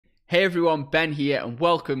Hey everyone, Ben here and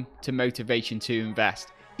welcome to Motivation to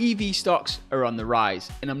Invest. EV stocks are on the rise,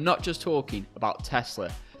 and I'm not just talking about Tesla.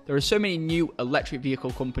 There are so many new electric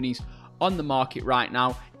vehicle companies on the market right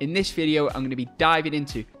now. In this video, I'm going to be diving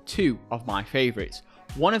into two of my favorites.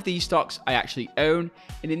 One of these stocks I actually own,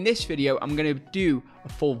 and in this video, I'm going to do a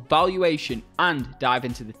full valuation and dive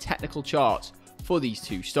into the technical charts for these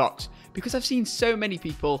two stocks, because I've seen so many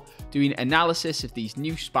people doing analysis of these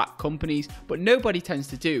new SPAC companies, but nobody tends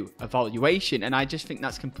to do a valuation, and I just think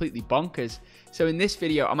that's completely bonkers. So in this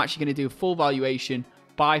video, I'm actually going to do a full valuation,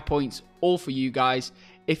 buy points, all for you guys.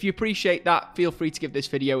 If you appreciate that, feel free to give this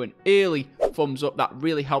video an early thumbs up. That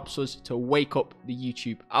really helps us to wake up the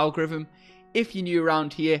YouTube algorithm. If you're new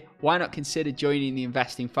around here, why not consider joining the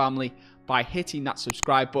investing family by hitting that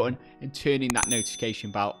subscribe button and turning that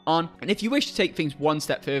notification bell on. And if you wish to take things one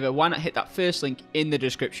step further, why not hit that first link in the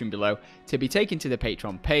description below to be taken to the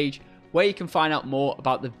Patreon page, where you can find out more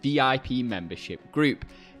about the VIP membership group.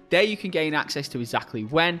 There you can gain access to exactly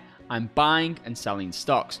when I'm buying and selling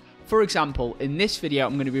stocks. For example, in this video,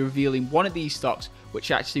 I'm going to be revealing one of these stocks which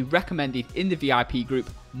I actually recommended in the VIP group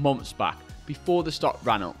months back, before the stock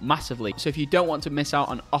ran up massively. So if you don't want to miss out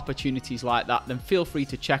on opportunities like that, then feel free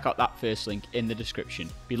to check out that first link in the description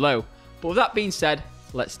below. But with that being said,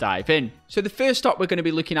 let's dive in. So the first stock we're going to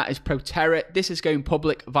be looking at is TORO. This is going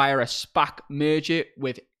public via a SPAC merger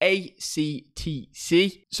with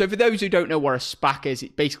ACTC. So for those who don't know what a SPAC is,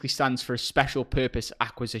 it basically stands for a special purpose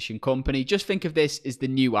acquisition company. Just think of this as the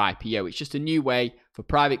new IPO. It's just a new way for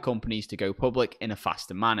private companies to go public in a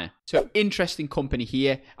faster manner. So interesting company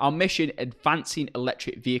here. Our mission, advancing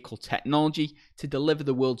electric vehicle technology to deliver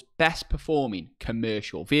the world's best performing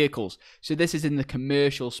commercial vehicles. So this is in the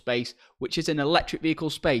commercial space, which is an electric vehicle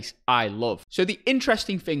space I love. So the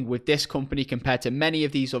interesting thing with this company compared to many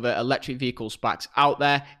of these other electric vehicle SPACs out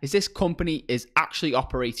there is this company is actually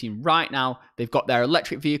operating right now. They've got their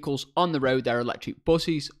electric vehicles on the road, their electric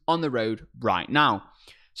buses on the road right now.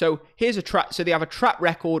 So here's a track. So they have a track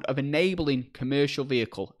record of enabling commercial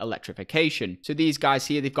vehicle electrification. So these guys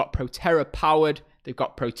here, they've got TORO Powered, they've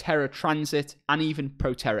got TORO Transit, and even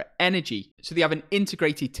TORO Energy. So they have an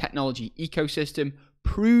integrated technology ecosystem,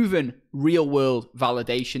 proven real-world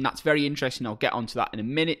validation. That's very interesting. I'll get onto that in a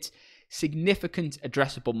minute. Significant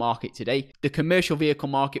addressable market today, the commercial vehicle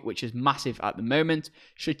market, which is massive at the moment,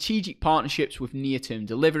 strategic partnerships with near-term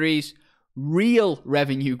deliveries, real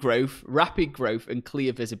revenue growth, rapid growth, and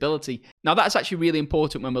clear visibility. Now that's actually really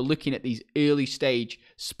important when we're looking at these early stage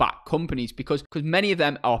SPAC companies, because many of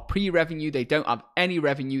them are pre-revenue. They don't have any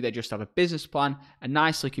revenue. They just have a business plan, a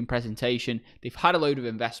nice looking presentation. They've had a load of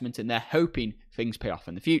investment and they're hoping things pay off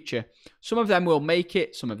in the future. Some of them will make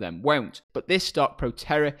it, some of them won't. But this stock,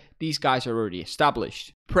 TORO, these guys are already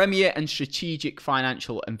established. Premier and strategic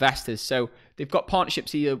financial investors. So they've got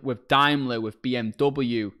partnerships here with Daimler, with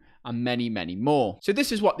BMW, and many, many more. So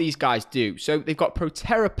this is what these guys do. So they've got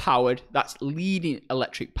TORO Powered, that's leading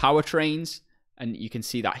electric powertrains, and you can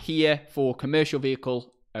see that here for commercial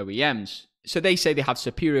vehicle OEMs. So they say they have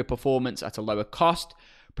superior performance at a lower cost.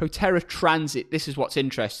 TORO Transit, this is what's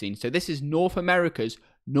interesting. So this is North America's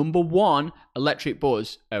 #1 electric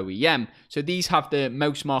bus OEM. So these have the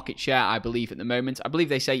most market share, I believe, at the moment. I believe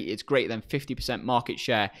they say it's greater than 50% market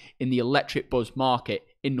share in the electric bus market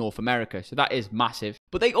in North America. So that is massive.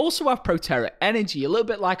 But they also have TORO Energy, a little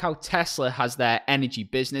bit like how Tesla has their energy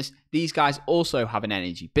business. These guys also have an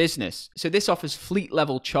energy business. So this offers fleet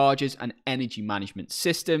level chargers and energy management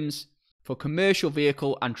systems for commercial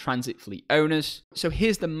vehicle and transit fleet owners. So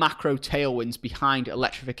here's the macro tailwinds behind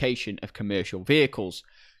electrification of commercial vehicles.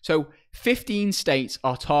 So 15 states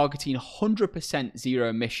are targeting 100% zero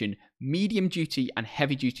emission medium duty and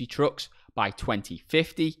heavy duty trucks by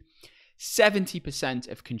 2050. 70%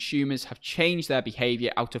 of consumers have changed their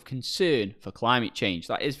behavior out of concern for climate change.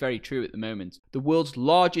 That is very true at the moment. The world's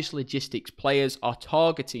largest logistics players are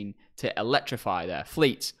targeting to electrify their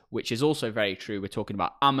fleets, which is also very true. We're talking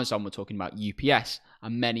about Amazon, we're talking about UPS,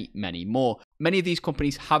 and many, many more. Many of these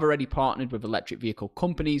companies have already partnered with electric vehicle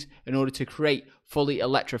companies in order to create fully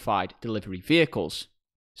electrified delivery vehicles.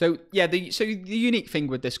 So yeah, the unique thing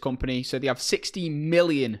with this company, so they have 60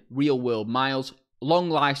 million real world miles, long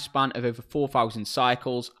lifespan of over 4,000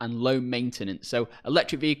 cycles, and low maintenance. So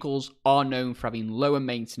electric vehicles are known for having lower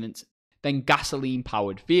maintenance than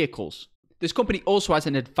gasoline-powered vehicles. This company also has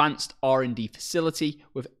an advanced R&D facility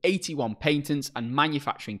with 81 patents and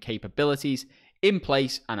manufacturing capabilities in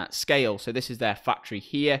place and at scale. So this is their factory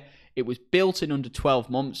here. It was built in under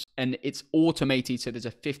 12 months and it's automated, so there's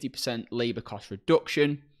a 50% labor cost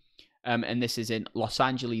reduction. And this is in Los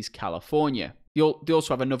Angeles, California. They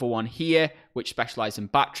also have another one here, which specializes in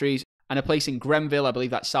batteries. and a place in Grenville, I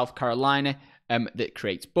believe that's South Carolina, that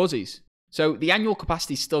creates buses. So the annual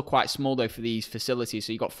capacity is still quite small though for these facilities.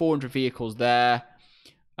 So you've got 400 vehicles there,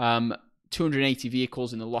 280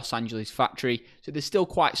 vehicles in the Los Angeles factory. So they're still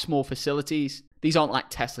quite small facilities. These aren't like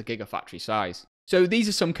Tesla Gigafactory size. So these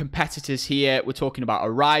are some competitors here. We're talking about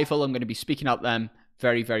Arrival. I'm going to be speaking about them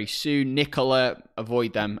very, very soon. Nikola,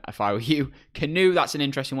 avoid them if I were you. Canoe, that's an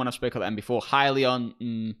interesting one. I've spoken about them before.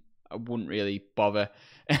 Hyliion, I wouldn't really bother.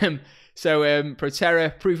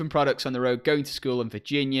 Proterra, proven products on the road, going to school in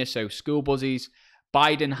Virginia, so school buses.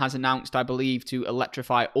 Biden has announced, I believe, to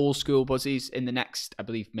electrify all school buses in the next, I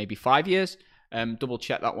believe, maybe 5 years. Double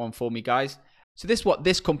check that one for me, guys. So this is what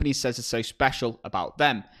this company says is so special about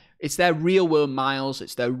them. It's their real world miles.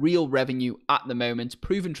 It's their real revenue at the moment.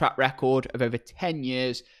 Proven track record of over 10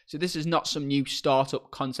 years. So this is not some new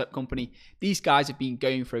startup concept company. These guys have been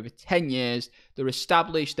going for over 10 years. They're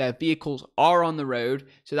established. Their vehicles are on the road.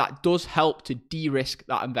 So that does help to de-risk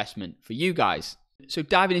that investment for you guys. So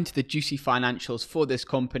diving into the juicy financials for this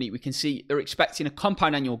company, we can see they're expecting a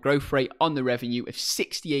compound annual growth rate on the revenue of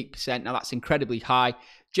 68%. Now that's incredibly high.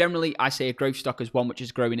 Generally, I say a growth stock is one which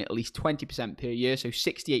is growing at least 20% per year. So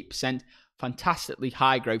 68%, fantastically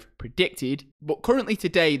high growth predicted. But currently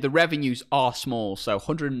today, the revenues are small. So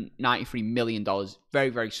 $193 million, very,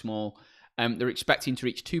 very small. They're expecting to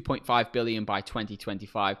reach $2.5 billion by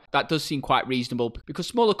 2025. That does seem quite reasonable because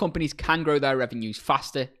smaller companies can grow their revenues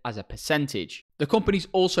faster as a percentage. The company's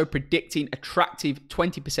also predicting attractive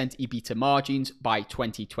 20% EBITDA margins by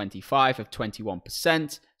 2025 of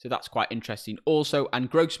 21%. So that's quite interesting also. And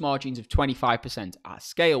gross margins of 25% at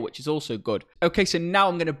scale, which is also good. Okay, so now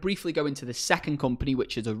I'm going to briefly go into the second company,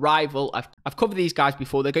 which is Arrival. I've covered these guys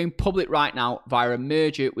before. They're going public right now via a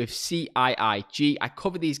merger with CIIG. I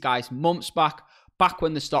covered these guys months back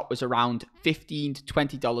when the stock was around $15 to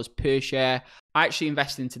 $20 per share. I actually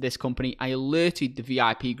invested into this company. I alerted the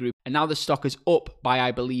VIP group, and now the stock is up by,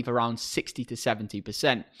 I believe, around 60 to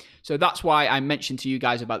 70%. So that's why I mentioned to you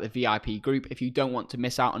guys about the VIP group. If you don't want to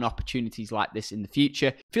miss out on opportunities like this in the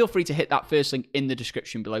future, feel free to hit that first link in the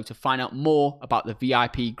description below to find out more about the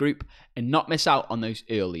VIP group and not miss out on those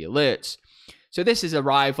early alerts. So this is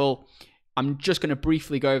Arrival. I'm just going to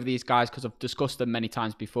briefly go over these guys because I've discussed them many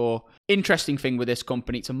times before. Interesting thing with this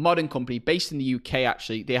company, it's a modern company based in the UK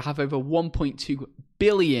actually. They have over 1.2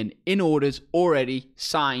 billion in orders already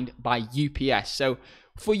signed by UPS. So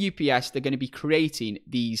for UPS, they're going to be creating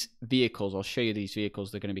these vehicles. I'll show you these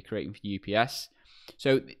vehicles they're going to be creating for UPS.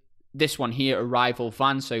 So this one here, Arrival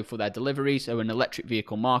van, so for their deliveries, so an electric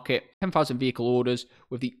vehicle market, 10,000 vehicle orders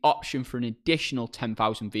with the option for an additional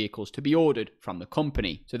 10,000 vehicles to be ordered from the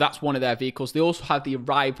company. So that's one of their vehicles. They also have the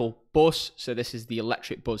Arrival bus, so this is the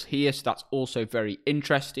electric bus here, so that's also very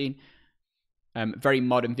interesting. Very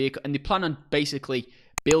modern vehicle, and they plan on basically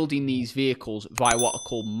building these vehicles via what are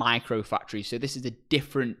called micro factories. So this is a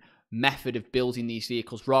different method of building these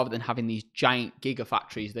vehicles. Rather than having these giant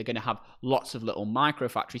gigafactories, they're going to have lots of little micro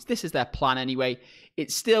factories. This is their plan anyway.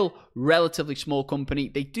 It's still relatively small company.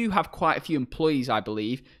 They do have quite a few employees, I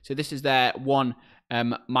believe. So this is their one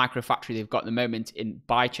micro factory they've got at the moment in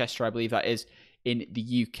Bicester, I believe that is, in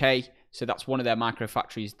the UK. So that's one of their micro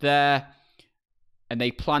factories there. And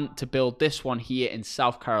they plan to build this one here in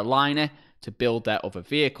South Carolina to build their other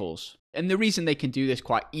vehicles. And the reason they can do this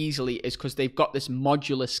quite easily is because they've got this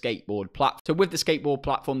modular skateboard platform. So with the skateboard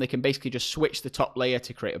platform, they can basically just switch the top layer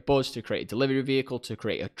to create a bus, to create a delivery vehicle, to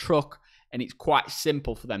create a truck. And it's quite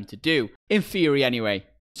simple for them to do, in theory anyway.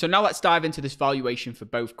 So now let's dive into this valuation for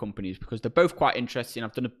both companies because they're both quite interesting.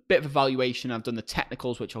 I've done a bit of a valuation. I've done the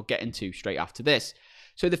technicals, which I'll get into straight after this.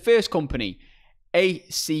 So the first company,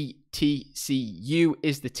 ACTCU,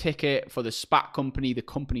 is the ticker for the SPAC company. The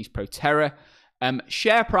company's Proterra.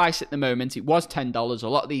 Share price at the moment, it was $10. A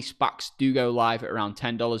lot of these SPACs do go live at around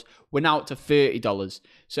 $10. We're now up to $30.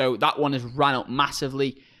 So that one has ran up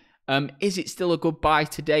massively. Is it still a good buy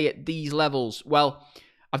today at these levels? Well,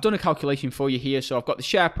 I've done a calculation for you here. So I've got the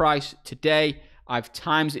share price today. I've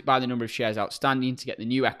times it by the number of shares outstanding to get the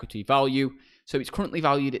new equity value. So it's currently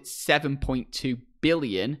valued at 7.2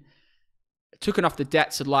 billion. Taken off the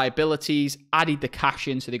debts and liabilities, added the cash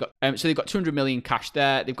in, so they've got 200 million cash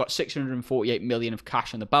there. They've got 648 million of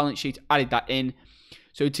cash on the balance sheet. Added that in,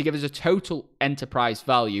 so to give us a total enterprise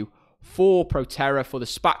value for Proterra for the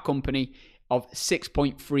SPAC company of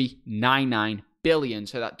 6.399 billion.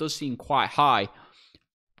 So that does seem quite high,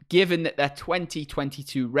 given that their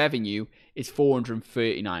 2022 revenue is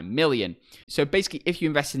 439 million. So basically, if you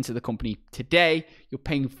invest into the company today, you're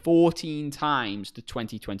paying 14 times the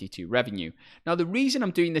 2022 revenue. Now, the reason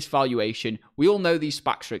I'm doing this valuation, we all know these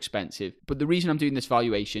SPACs are expensive, but the reason I'm doing this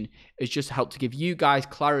valuation is just to help to give you guys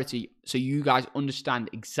clarity so you guys understand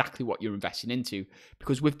exactly what you're investing into.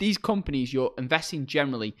 Because with these companies, you're investing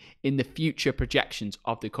generally in the future projections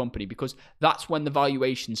of the company, because that's when the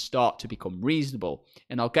valuations start to become reasonable.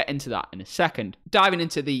 And I'll get into that in a second. Diving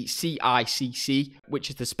into the CICC, which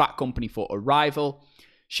is the SPAC company for Arrival.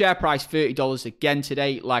 Share price $30 again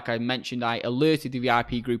today. Like I mentioned, I alerted the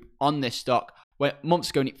VIP group on this stock months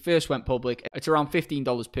ago when it first went public. It's around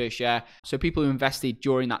 $15 per share. So people who invested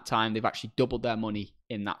during that time, they've actually doubled their money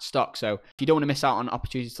in that stock. So if you don't want to miss out on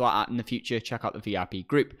opportunities like that in the future, check out the VIP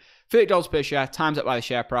group. $30 per share, times up by the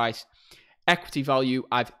share price. Equity value,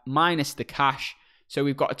 I've minus the cash. So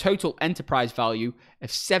we've got a total enterprise value of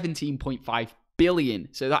 17.5 billion.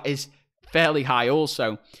 So that is fairly high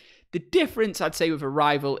also. The difference I'd say with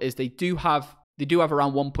Arrival is they do have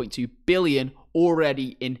around 1.2 billion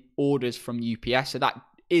already in orders from UPS. So that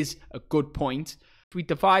is a good point. If we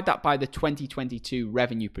divide that by the 2022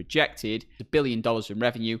 revenue projected, $1 billion in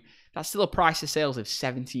revenue, that's still a price of sales of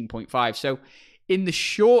 17.5. So in the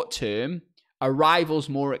short term, Arrival's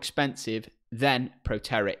more expensive than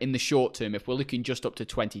Proterra in the short term if we're looking just up to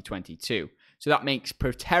 2022. So that makes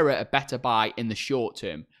Proterra a better buy in the short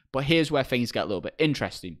term. But here's where things get a little bit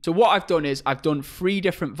interesting. So what I've done is I've done 3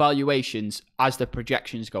 different valuations as the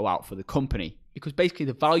projections go out for the company. Because basically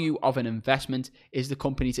the value of an investment is the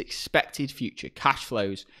company's expected future cash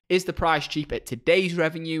flows. Is the price cheap at today's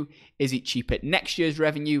revenue? Is it cheap at next year's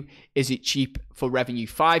revenue? Is it cheap for revenue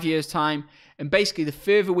 5 years' time? And basically the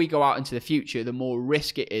further we go out into the future, the more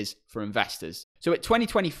risk it is for investors. So at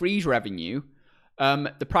 2023's revenue,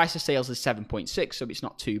 the price of sales is 7.6, so it's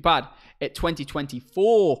not too bad. At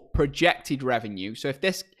 2024 projected revenue, so if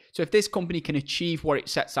this company can achieve what it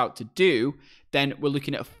sets out to do, then we're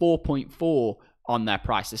looking at a 4.4 on their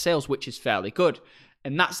price of sales, which is fairly good.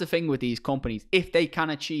 And that's the thing with these companies. If they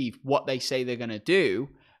can achieve what they say they're going to do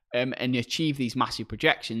and achieve these massive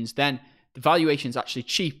projections, then the valuation is actually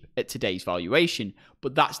cheap at today's valuation.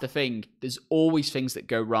 But that's the thing. There's always things that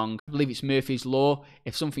go wrong. I believe it's Murphy's Law.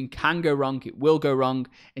 If something can go wrong, it will go wrong.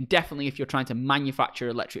 And definitely if you're trying to manufacture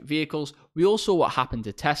electric vehicles, we all saw what happened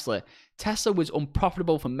to Tesla. Tesla was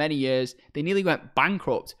unprofitable for many years. They nearly went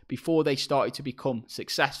bankrupt before they started to become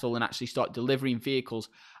successful and actually start delivering vehicles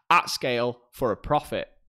at scale for a profit.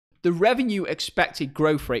 The revenue expected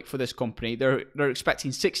growth rate for this company, they're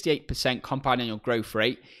expecting 68% compound annual growth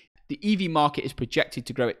rate. The EV market is projected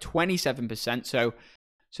to grow at 27%, so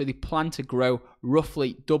they plan to grow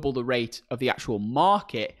roughly double the rate of the actual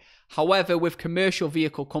market. However, with commercial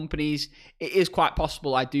vehicle companies, it is quite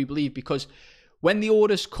possible, I do believe, because when the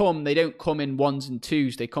orders come, they don't come in ones and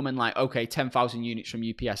twos. They come in like, okay, 10,000 units from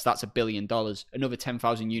UPS, that's $1 billion. Another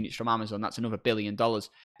 10,000 units from Amazon, that's another $1 billion.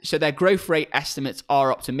 So their growth rate estimates are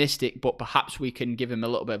optimistic, but perhaps we can give them a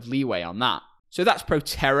little bit of leeway on that. So that's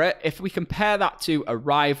Proterra. If we compare that to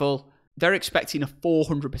Arrival, they're expecting a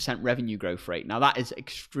 400% revenue growth rate. Now, that is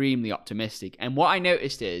extremely optimistic. And what I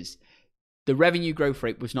noticed is the revenue growth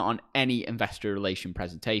rate was not on any investor relation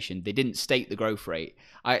presentation. They didn't state the growth rate.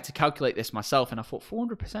 I had to calculate this myself, and I thought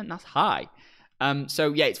 400%, that's high.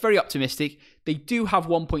 So yeah, it's very optimistic. They do have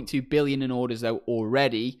 1.2 billion in orders though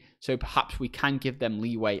already, so perhaps we can give them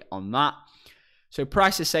leeway on that. So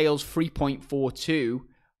price of sales 3.42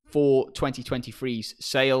 for 2023's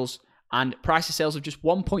sales, and price of sales of just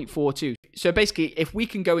 1.42. So basically, if we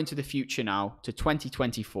can go into the future now to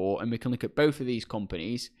 2024 and we can look at both of these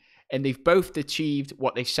companies and they've both achieved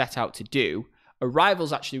what they set out to do,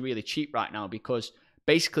 Arrival's actually really cheap right now because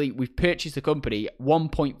basically we've purchased the company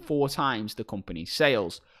 1.4 times the company's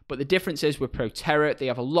sales. But the difference is with Proterra, they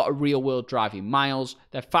have a lot of real world driving miles.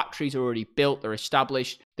 Their factories are already built, they're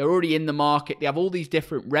established, they're already in the market. They have all these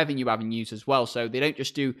different revenue avenues as well. So they don't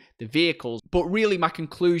just do the vehicles. But really my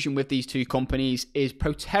conclusion with these two companies is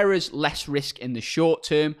Proterra's less risk in the short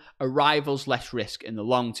term, Arrival's less risk in the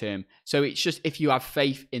long term. So it's just if you have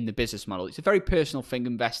faith in the business model. It's a very personal thing,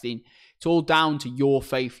 investing. It's all down to your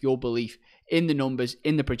faith, your belief in the numbers,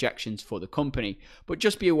 in the projections for the company. But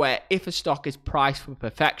just be aware, if a stock is priced for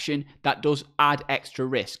perfection, that does add extra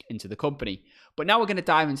risk into the company. But now we're going to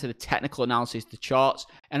dive into the technical analysis, the charts,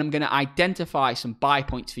 and I'm going to identify some buy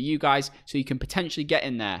points for you guys so you can potentially get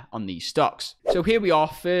in there on these stocks. So here we are.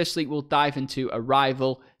 Firstly, we'll dive into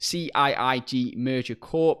Arrival, CIIG Merger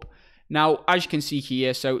Corp. Now, as you can see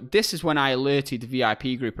here, so this is when I alerted the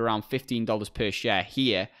VIP group around $15 per share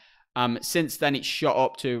here. Since then, it's shot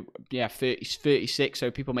up to 36, so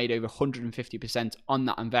people made over 150% on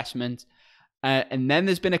that investment. And then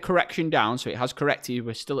there's been a correction down, so it has corrected.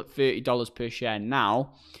 We're still at $30 per share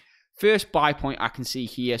now. First buy point I can see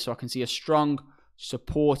here, so I can see a strong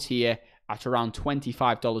support here at around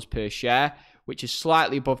 $25 per share, which is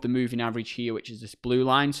slightly above the moving average here, which is this blue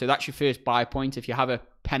line. So that's your first buy point. If you have a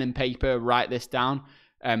pen and paper, write this down.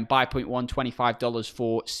 Buy point 1, $25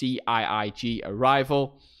 for CIIG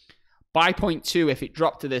arrival. Buy point 2, if it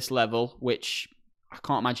dropped to this level, which I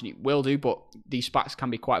can't imagine it will do, but these SPACs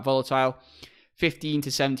can be quite volatile, $15 to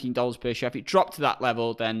 $17 per share. If it dropped to that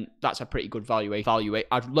level, then that's a pretty good valuation.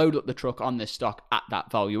 I'd load up the truck on this stock at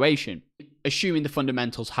that valuation, assuming the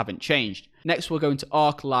fundamentals haven't changed. Next, we'll go into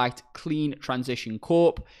ArcLight Clean Transition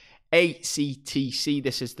Corp, ACTC.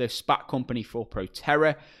 This is the SPAC company for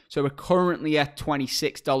Proterra. So we're currently at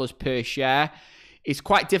 $26 per share. It's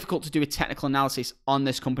quite difficult to do a technical analysis on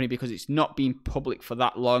this company because it's not been public for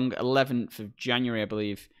that long. 11th of January, I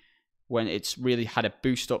believe, when it's really had a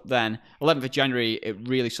boost up then. 11th of January, it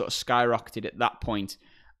really sort of skyrocketed at that point.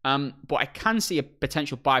 But I can see a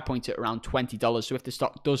potential buy point at around $20. So if the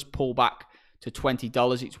stock does pull back to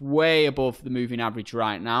 $20, it's way above the moving average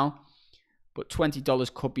right now. But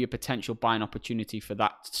 $20 could be a potential buying opportunity for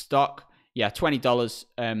that stock. Yeah,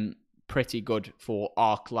 $20, pretty good for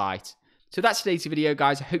ArcLight. So that's today's video,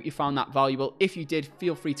 guys. I hope you found that valuable. If you did,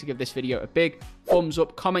 feel free to give this video a big thumbs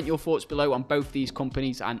up. Comment your thoughts below on both these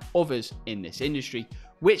companies and others in this industry.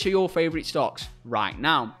 Which are your favorite stocks right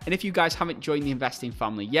now? And if you guys haven't joined the investing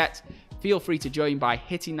family yet, feel free to join by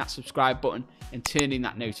hitting that subscribe button and turning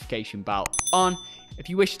that notification bell on. If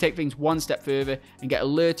you wish to take things one step further and get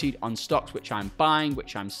alerted on stocks which I'm buying,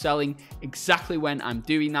 which I'm selling, exactly when I'm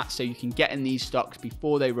doing that, so you can get in these stocks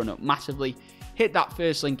before they run up massively, hit that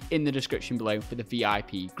first link in the description below for the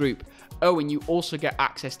VIP group. Oh, and you also get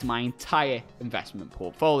access to my entire investment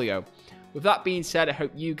portfolio. With that being said, I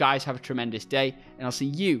hope you guys have a tremendous day, and I'll see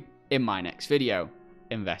you in my next video.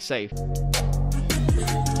 Invest safe.